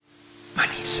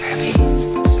Money Savvy.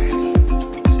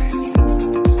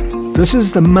 This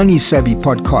is the Money Savvy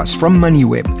podcast from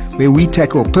MoneyWeb, where we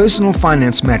tackle personal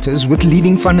finance matters with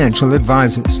leading financial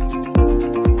advisors.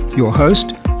 Your host,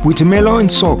 Boitumelo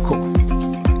Ntsoko.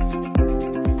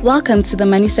 Welcome to the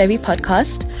Money Savvy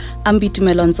podcast. I'm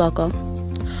Boitumelo Ntsoko.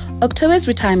 October is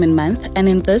retirement month, and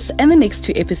in this and the next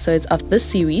two episodes of this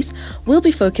series, we'll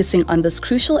be focusing on this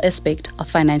crucial aspect of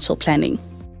financial planning.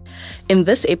 In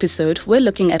this episode, we're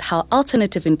looking at how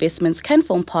alternative investments can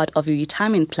form part of your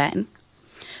retirement plan.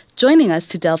 Joining us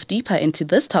to delve deeper into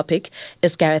this topic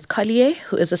is Gareth Collier,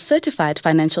 who is a certified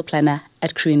financial planner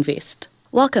at Crew Invest.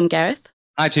 Welcome, Gareth.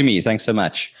 Hi, Jimmy. Thanks so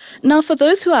much. Now, for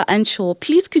those who are unsure,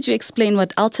 please could you explain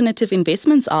what alternative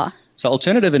investments are? So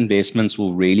alternative investments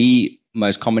will really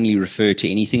most commonly refer to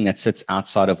anything that sits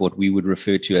outside of what we would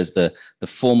refer to as the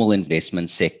formal investment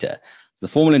sector. The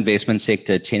formal investment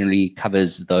sector generally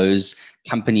covers those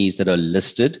companies that are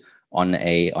listed on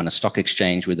a stock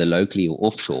exchange, whether locally or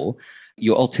offshore.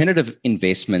 Your alternative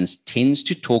investments tends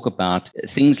to talk about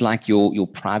things like your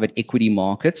private equity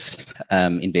markets,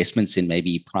 investments in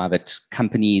maybe private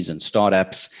companies and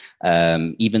startups,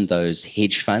 even those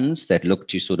hedge funds that look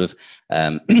to sort of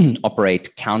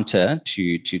operate counter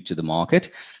to the market.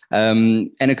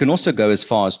 And it can also go as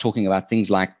far as talking about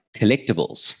things like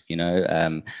collectibles,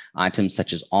 items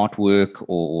such as artwork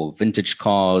or vintage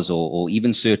cars or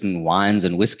even certain wines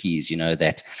and whiskies,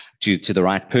 that to the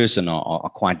right person are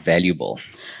quite valuable.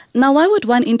 Now, why would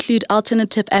one include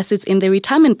alternative assets in their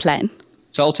retirement plan?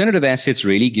 So alternative assets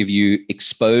really give you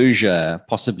exposure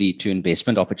possibly to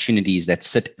investment opportunities that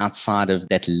sit outside of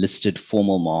that listed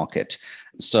formal market.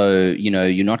 So,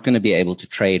 you're not going to be able to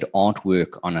trade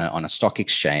artwork on a stock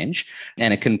exchange,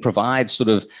 and it can provide sort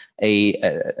of a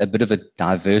bit of a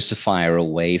diversifier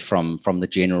away from the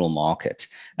general market.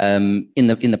 In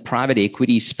the private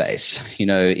equity space,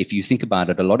 if you think about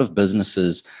it, a lot of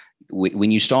businesses,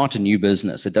 when you start a new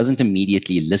business, it doesn't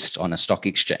immediately list on a stock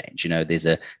exchange. There's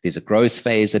a growth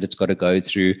phase that it's got to go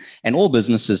through, and all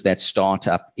businesses that start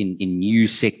up in new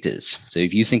sectors. So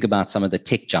if you think about some of the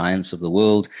tech giants of the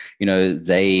world, we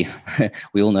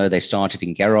all know they started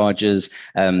in garages.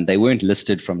 They weren't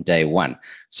listed from day one.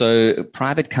 So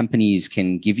private companies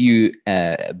can give you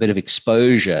a bit of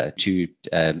exposure to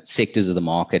sectors of the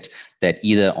market that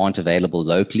either aren't available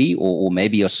locally or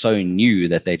maybe are so new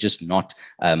that they're just not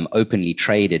openly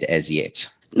traded as yet.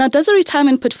 Now, does a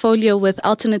retirement portfolio with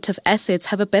alternative assets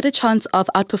have a better chance of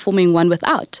outperforming one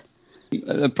without?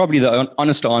 Probably the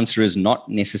honest answer is not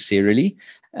necessarily.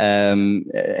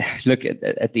 Look,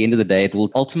 at the end of the day, it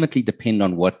will ultimately depend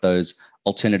on what those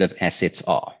alternative assets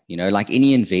are. Like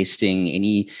any investing,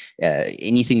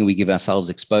 anything we give ourselves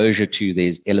exposure to,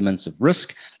 there's elements of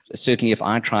risk. Certainly, if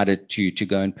I try to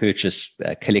go and purchase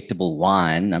collectible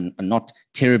wine, I'm not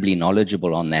terribly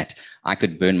knowledgeable on that. I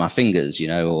could burn my fingers,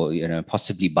 or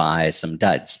possibly buy some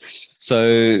duds.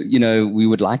 So, we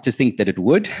would like to think that it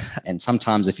would. And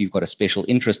sometimes if you've got a special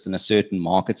interest in a certain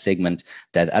market segment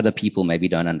that other people maybe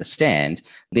don't understand,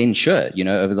 then sure,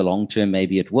 over the long term,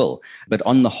 maybe it will. But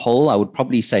on the whole, I would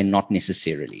probably say not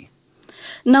necessarily.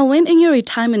 Now, when in your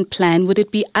retirement plan, would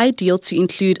it be ideal to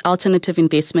include alternative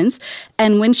investments,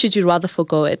 and when should you rather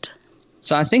forgo it?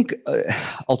 So I think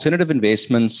alternative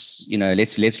investments,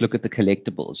 let's look at the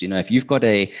collectibles. If you've got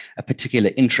a particular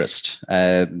interest,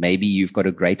 maybe you've got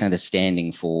a great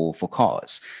understanding for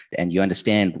cars, and you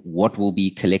understand what will be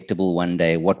collectible one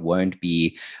day, what won't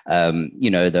be,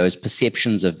 those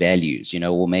perceptions of values,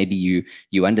 or maybe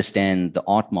you understand the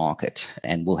art market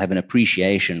and will have an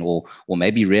appreciation, or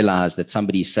maybe realize that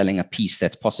somebody's selling a piece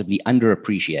that's possibly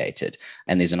underappreciated,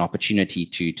 and there's an opportunity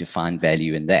to find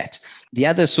value in that. The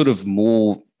other sort of more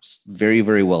very,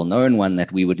 very well-known one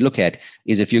that we would look at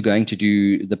is if you're going to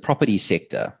do the property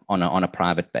sector on a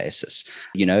private basis.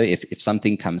 If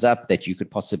something comes up that you could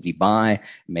possibly buy,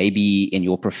 maybe in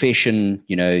your profession,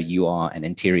 you are an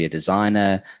interior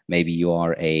designer, maybe you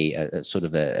are a sort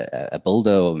of a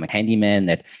builder or a handyman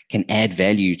that can add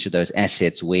value to those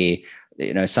assets where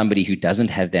somebody who doesn't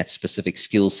have that specific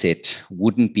skill set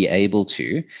wouldn't be able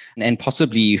to. And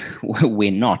possibly where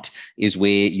not is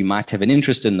where you might have an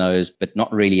interest in those, but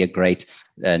not really a great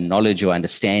knowledge or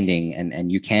understanding,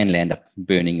 and you can land up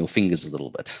burning your fingers a little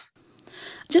bit.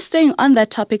 Just staying on that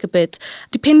topic a bit,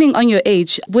 depending on your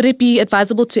age, would it be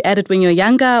advisable to add it when you're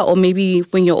younger or maybe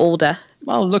when you're older?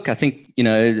 Well, look, I think,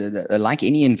 like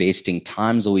any investing,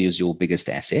 time's always your biggest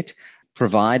asset.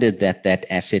 provided that that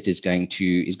asset is going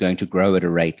to grow at a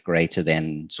rate greater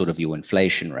than sort of your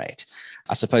inflation rate.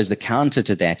 I suppose the counter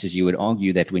to that is you would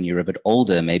argue that when you're a bit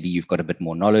older, maybe you've got a bit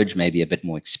more knowledge, maybe a bit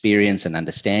more experience and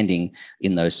understanding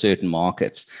in those certain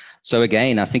markets. So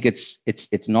again, I think it's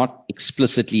not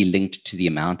explicitly linked to the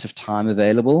amount of time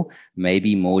available,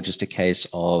 maybe more just a case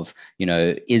of,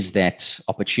 is that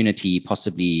opportunity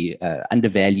possibly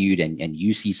undervalued and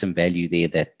you see some value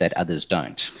there that others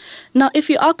don't. Now, if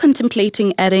you are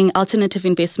contemplating adding alternative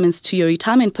investments to your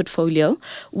retirement portfolio,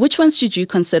 which ones should you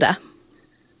consider?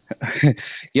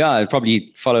 Yeah, I'd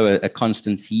probably follow a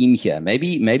constant theme here.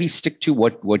 Maybe stick to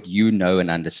what you know and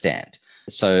understand.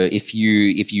 So if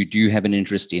you do have an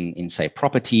interest in say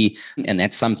property, and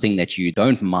that's something that you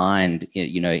don't mind,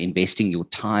 investing your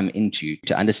time into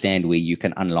to understand where you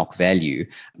can unlock value,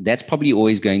 that's probably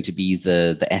always going to be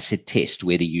the asset test,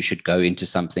 whether you should go into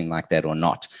something like that or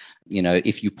not.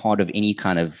 If you're part of any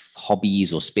kind of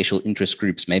hobbies or special interest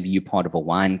groups, maybe you're part of a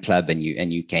wine club and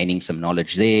you're gaining some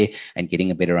knowledge there and getting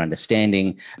a better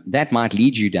understanding, that might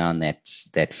lead you down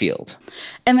that field.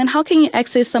 And then how can you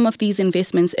access some of these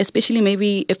investments, especially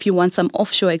maybe if you want some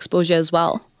offshore exposure as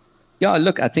well? Yeah,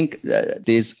 look, I think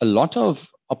there's a lot of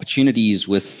opportunities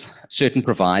with certain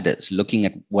providers looking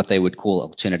at what they would call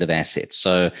alternative assets.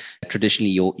 So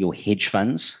traditionally, your hedge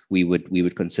funds we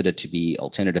would consider to be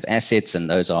alternative assets, and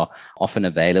those are often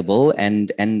available.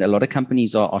 And a lot of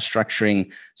companies are structuring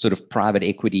sort of private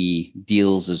equity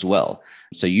deals as well.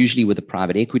 So usually with a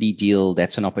private equity deal,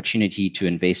 that's an opportunity to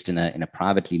invest in a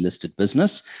privately listed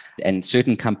business, and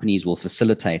certain companies will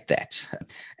facilitate that.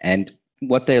 And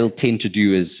what they'll tend to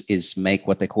do is make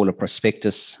what they call a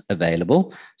prospectus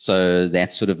available. So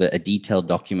that's sort of a detailed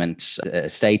document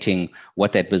stating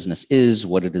what that business is,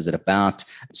 what it is about,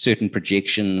 certain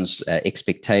projections,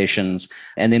 expectations,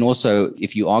 and then also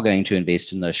if you are going to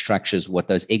invest in those structures, what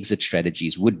those exit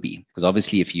strategies would be. Because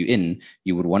obviously if you're in,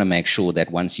 you would want to make sure that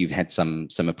once you've had some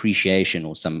appreciation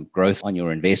or some growth on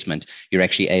your investment, you're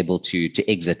actually able to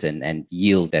exit and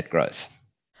yield that growth.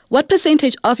 What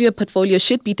percentage of your portfolio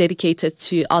should be dedicated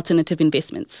to alternative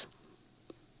investments?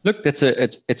 Look, it's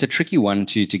a tricky one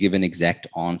to give an exact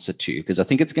answer to, because I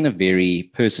think it's going to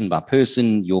vary person by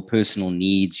person, your personal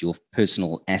needs, your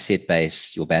personal asset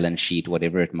base, your balance sheet,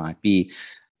 whatever it might be.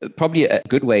 Probably a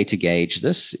good way to gauge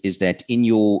this is that in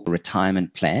your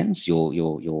retirement plans,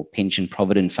 your pension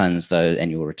provident funds, though, and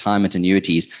your retirement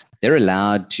annuities, they're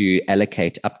allowed to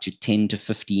allocate up to 10 to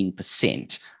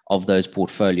 15% of those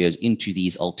portfolios into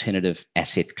these alternative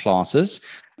asset classes.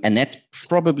 And that's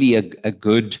probably a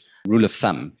good rule of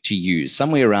thumb to use,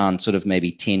 somewhere around sort of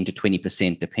maybe 10 to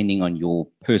 20%, depending on your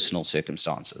personal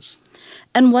circumstances.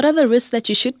 And what are the risks that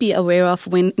you should be aware of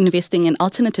when investing in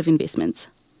alternative investments?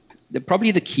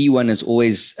 Probably the key one is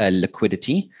always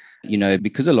liquidity.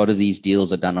 Because a lot of these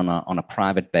deals are done on a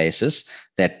private basis,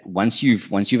 that once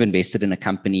you've invested in a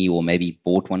company or maybe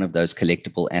bought one of those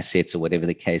collectible assets or whatever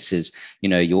the case is,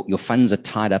 your funds are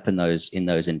tied up in those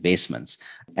investments.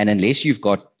 And unless you've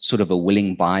got sort of a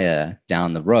willing buyer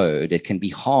down the road, it can be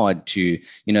hard to,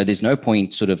 there's no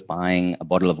point sort of buying a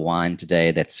bottle of wine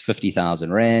today that's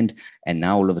 50,000 Rand and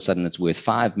now all of a sudden it's worth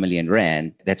 5 million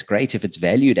Rand. That's great if it's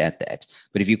valued at that.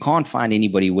 But if you can't find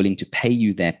anybody willing to pay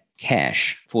you that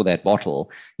cash for that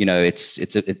bottle,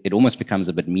 it almost becomes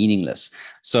a bit meaningless.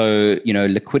 So,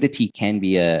 liquidity can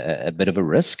be a bit of a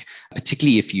risk,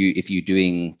 particularly if you're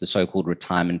doing the so-called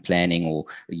retirement planning or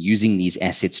using these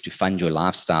assets to fund your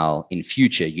lifestyle in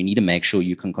future. You need to make sure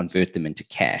you can convert them into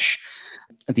cash.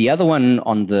 The other one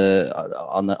on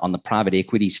the private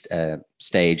equity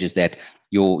stage is that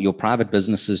your private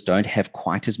businesses don't have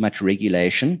quite as much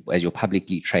regulation as your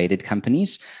publicly traded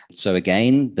companies. So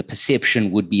again, the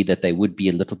perception would be that they would be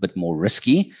a little bit more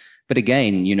risky. But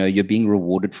again, you're being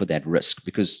rewarded for that risk,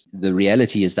 because the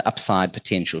reality is the upside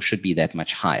potential should be that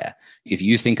much higher. If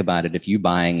you think about it, if you're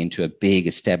buying into a big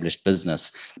established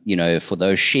business, for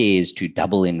those shares to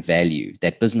double in value,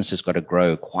 that business has got to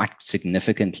grow quite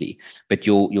significantly. But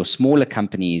your smaller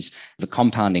companies, the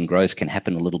compounding growth can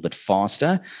happen a little bit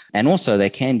faster. And also they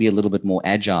can be a little bit more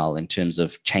agile in terms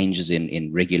of changes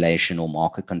in regulation or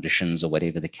market conditions or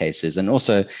whatever the case is. And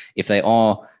also if they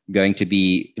are going to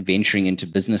be venturing into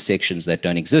business sections that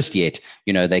don't exist yet,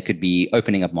 they could be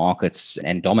opening up markets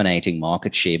and dominating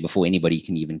market share before anybody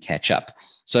can even catch up.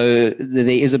 So there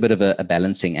is a bit of a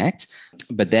balancing act,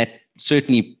 but that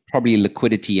certainly probably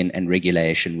liquidity and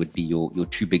regulation would be your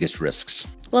two biggest risks.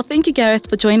 Well, thank you, Gareth,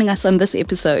 for joining us on this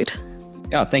episode.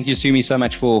 Yeah, thank you, Sumi, so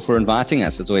much for inviting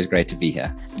us. It's always great to be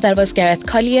here. That was Gareth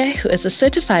Collier, who is a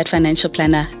certified financial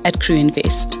planner at Crew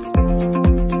Invest.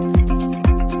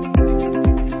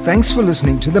 Thanks for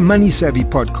listening to the Money Savvy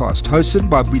podcast hosted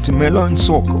by Boitumelo and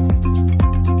Soko.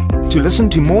 To listen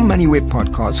to more MoneyWeb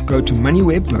podcasts, go to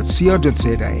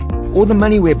moneyweb.co.za or the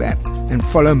MoneyWeb app and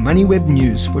follow MoneyWeb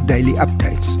News for daily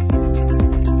updates.